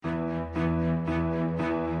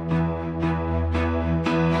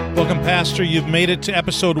Welcome, Pastor. You've made it to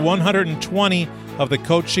episode 120 of the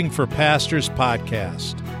Coaching for Pastors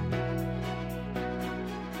podcast.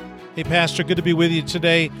 Hey, Pastor, good to be with you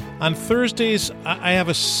today. On Thursdays, I have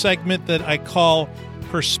a segment that I call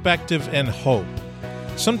Perspective and Hope.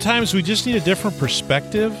 Sometimes we just need a different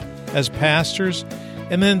perspective as pastors,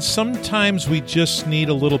 and then sometimes we just need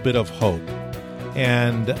a little bit of hope.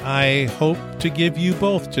 And I hope to give you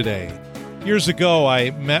both today. Years ago, I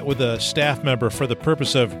met with a staff member for the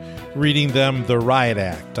purpose of reading them the Riot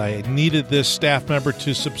Act. I needed this staff member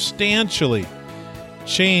to substantially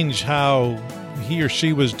change how he or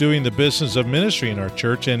she was doing the business of ministry in our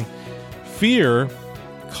church, and fear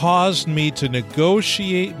caused me to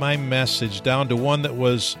negotiate my message down to one that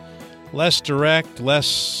was less direct,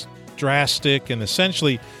 less drastic, and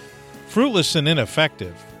essentially fruitless and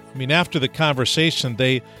ineffective. I mean, after the conversation,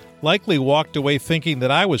 they likely walked away thinking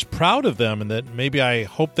that I was proud of them and that maybe I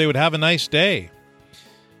hoped they would have a nice day.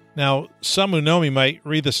 Now, some who know me might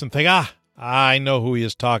read this and think, I know who he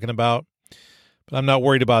is talking about, but I'm not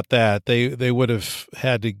worried about that. They would have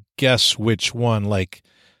had to guess which one, like,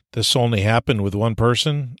 this only happened with one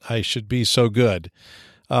person? I should be so good.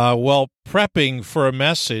 Well, prepping for a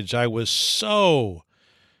message, I was so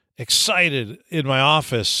excited in my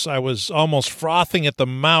office. I was almost frothing at the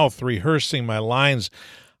mouth rehearsing my lines.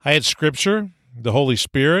 I had Scripture, the Holy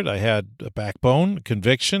Spirit. I had a backbone,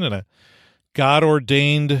 conviction, and a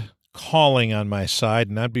God-ordained calling on my side,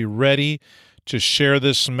 and I'd be ready to share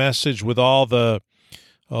this message with all the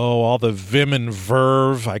vim and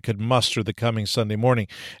verve I could muster the coming Sunday morning.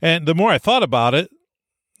 And the more I thought about it,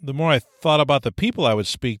 the more I thought about the people I would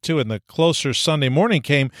speak to, and the closer Sunday morning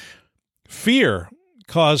came, fear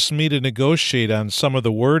caused me to negotiate on some of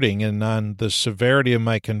the wording and on the severity of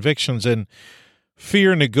my convictions, and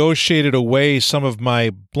fear negotiated away some of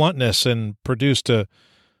my bluntness and produced a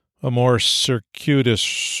more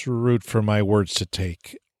circuitous route for my words to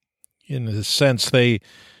take. In the sense, they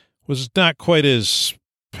was not quite as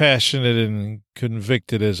passionate and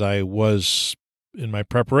convicted as I was in my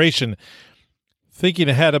preparation. Thinking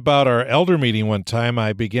ahead about our elder meeting one time,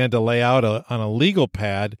 I began to lay out on a legal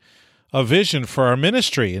pad a vision for our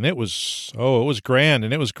ministry, and it was grand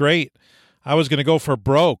and it was great. I was going to go for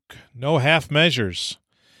broke, no half measures.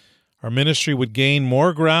 Our ministry would gain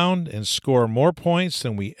more ground and score more points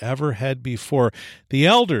than we ever had before. The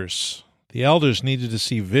elders needed to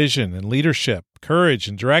see vision and leadership, courage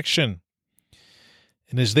and direction.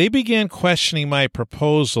 And as they began questioning my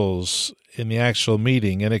proposals in the actual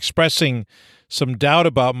meeting and expressing some doubt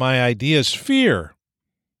about my ideas, fear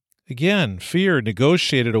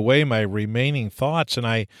negotiated away my remaining thoughts, and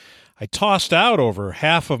I tossed out over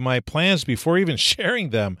half of my plans before even sharing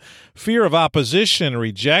them. Fear of opposition,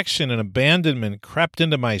 rejection, and abandonment crept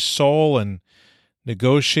into my soul and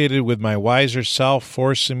negotiated with my wiser self,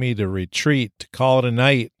 forcing me to retreat, to call it a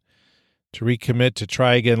night, to recommit, to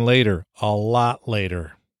try again later, a lot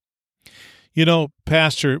later. You know,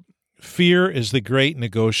 Pastor, fear is the great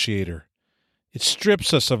negotiator. It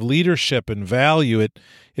strips us of leadership and value. It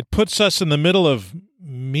puts us in the middle of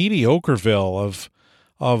mediocreville,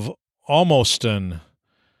 of almoston.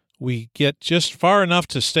 We get just far enough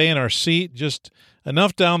to stay in our seat, just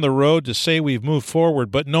enough down the road to say we've moved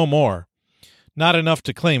forward, but no more. Not enough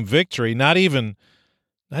to claim victory, not even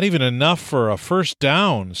enough for a first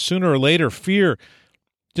down. Sooner or later, fear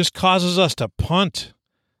just causes us to punt,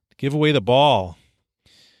 to give away the ball.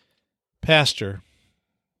 Pastor,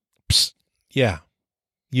 psst, yeah,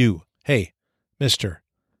 you, hey, mister,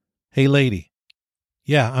 hey, lady,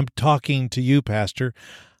 yeah, I'm talking to you, Pastor.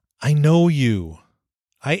 I know you.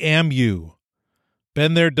 I am you.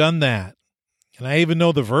 Been there, done that. And I even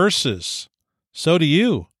know the verses. So do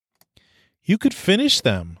you. You could finish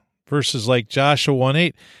them. Verses like Joshua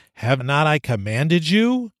 1:8, have not I commanded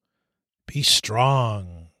you? Be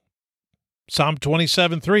strong. Psalm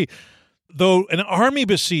 27:3, though an army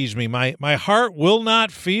besiege me, my heart will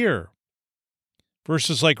not fear.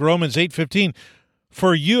 Verses like Romans 8:15,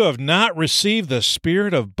 for you have not received the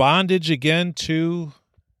spirit of bondage again to,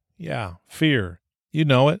 fear. You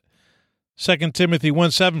know it. 2 Timothy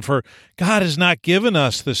 1:7, for God has not given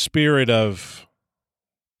us the spirit of,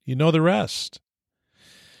 you know the rest.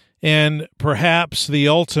 And perhaps the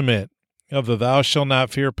ultimate of the thou shalt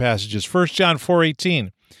not fear passages, 1 John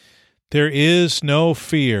 4:18, there is no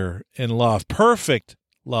fear in love. Perfect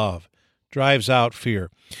love drives out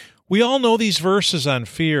fear. We all know these verses on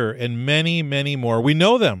fear and many, many more. We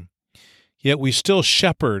know them, yet we still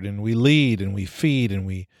shepherd and we lead and we feed and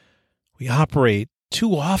we operate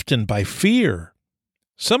too often by fear.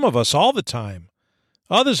 Some of us all the time,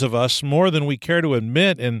 others of us more than we care to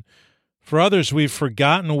admit, and For others, we've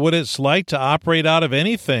forgotten what it's like to operate out of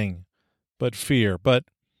anything but fear. But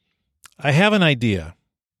I have an idea.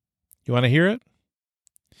 You want to hear it?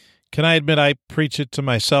 Can I admit I preach it to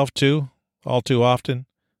myself too, all too often?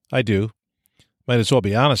 I do. Might as well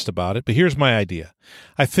be honest about it. But here's my idea.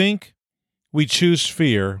 I think we choose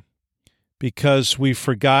fear because we've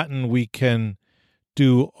forgotten we can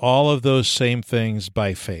do all of those same things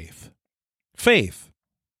by faith. Faith,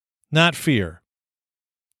 not fear.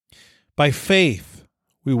 By faith,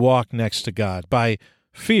 we walk next to God. By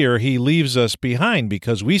fear, He leaves us behind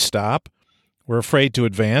because we stop. We're afraid to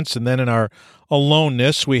advance, and then in our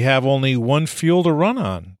aloneness, we have only one fuel to run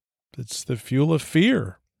on. It's the fuel of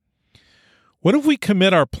fear. What if we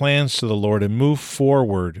commit our plans to the Lord and move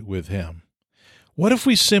forward with Him? What if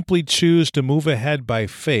we simply choose to move ahead by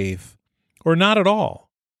faith or not at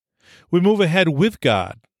all? We move ahead with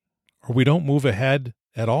God, or we don't move ahead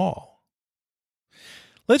at all.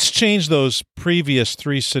 Let's change those previous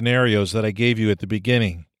 3 scenarios that I gave you at the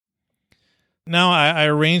beginning. Now I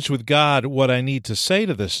arranged with God what I need to say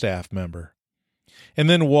to the staff member, and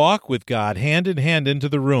then walk with God hand in hand into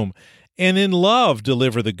the room, and in love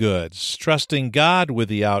deliver the goods, trusting God with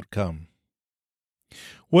the outcome.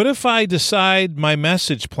 What if I decide my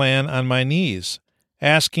message plan on my knees,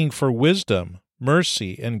 asking for wisdom,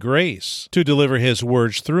 mercy, and grace to deliver His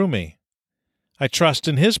words through me? I trust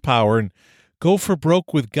in His power and go for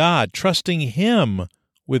broke with God, trusting Him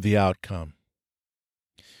with the outcome.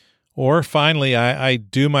 Or finally, I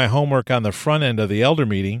do my homework on the front end of the elder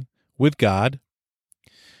meeting with God,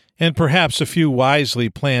 and perhaps a few wisely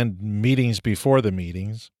planned meetings before the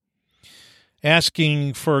meetings.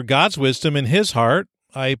 Asking for God's wisdom in His heart,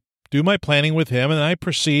 I do my planning with Him, and I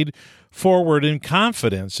proceed forward in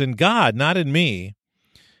confidence in God, not in me,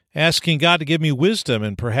 asking God to give me wisdom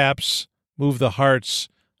and perhaps move the hearts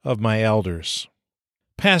of my elders.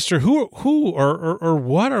 Pastor, who or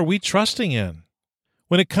what are we trusting in?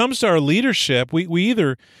 When it comes to our leadership, we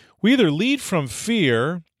either lead from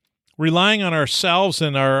fear, relying on ourselves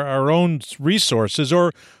and our own resources,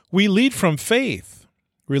 or we lead from faith,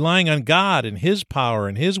 relying on God and His power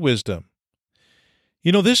and His wisdom.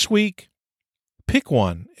 You know, this week, pick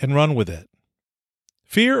one and run with it.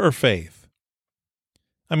 Fear or faith?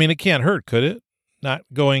 I mean, it can't hurt, could it? Not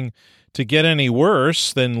going to get any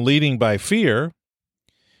worse than leading by fear.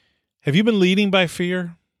 Have you been leading by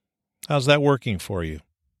fear? How's that working for you?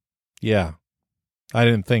 Yeah, I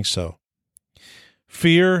didn't think so.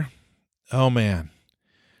 Fear, oh man.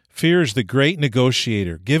 Fear is the great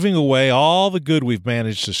negotiator, giving away all the good we've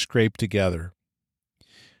managed to scrape together.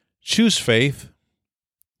 Choose faith.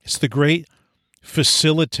 It's the great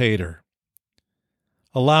facilitator,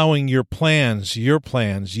 allowing your plans,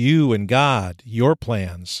 you and God, your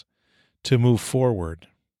plans, to move forward.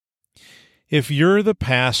 If you're the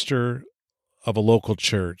pastor of a local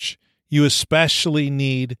church, you especially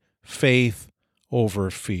need faith over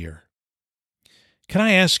fear. Can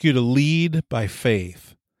I ask you to lead by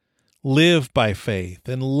faith, live by faith,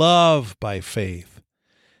 and love by faith,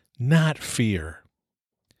 not fear?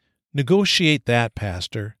 Negotiate that,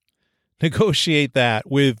 Pastor. Negotiate that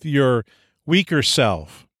with your weaker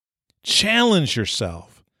self. Challenge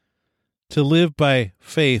yourself to live by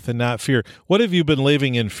faith and not fear. What have you been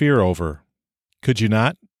living in fear over? Could you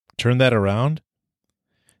not turn that around?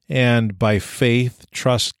 And by faith,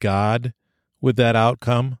 trust God with that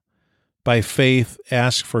outcome? By faith,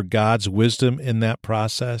 ask for God's wisdom in that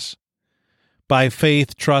process? By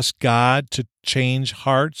faith, trust God to change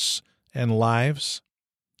hearts and lives?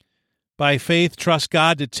 By faith, trust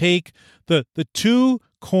God to take the 2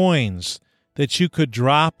 coins that you could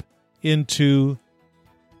drop into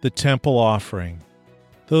the temple offering,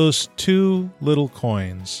 those 2 little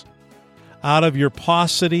coins, out of your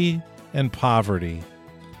paucity and poverty,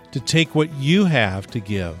 to take what you have to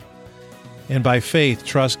give, and by faith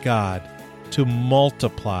trust God to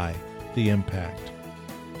multiply the impact.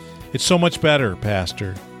 It's so much better,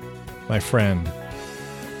 Pastor, my friend,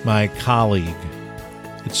 my colleague.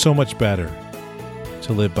 It's so much better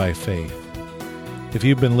to live by faith. If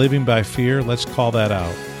you've been living by fear, let's call that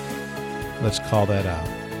out. Let's call that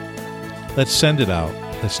out. Let's send it out.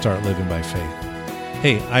 Let's start living by faith.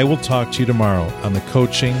 Hey, I will talk to you tomorrow on the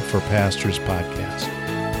Coaching for Pastors podcast.